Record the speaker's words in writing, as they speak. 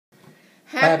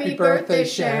Happy birthday,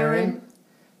 Sharon.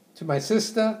 To my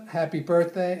sister, happy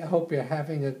birthday. I hope you're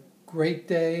having a great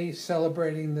day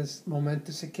celebrating this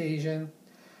momentous occasion.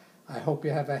 I hope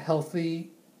you have a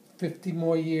healthy 50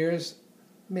 more years,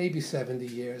 maybe 70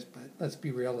 years, but let's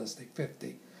be realistic,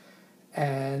 50.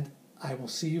 And I will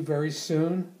see you very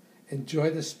soon. Enjoy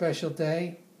this special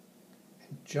day.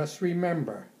 And just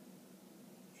remember,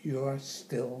 you're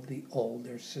still the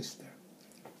older sister.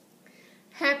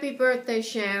 Happy birthday,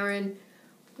 Sharon.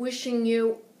 Wishing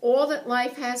you all that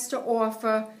life has to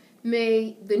offer.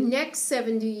 May the next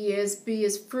 70 years be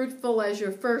as fruitful as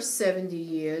your first 70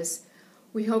 years.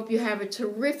 We hope you have a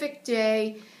terrific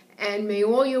day, and may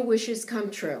all your wishes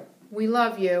come true. We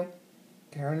love you.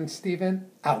 Karen and Stephen,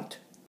 out.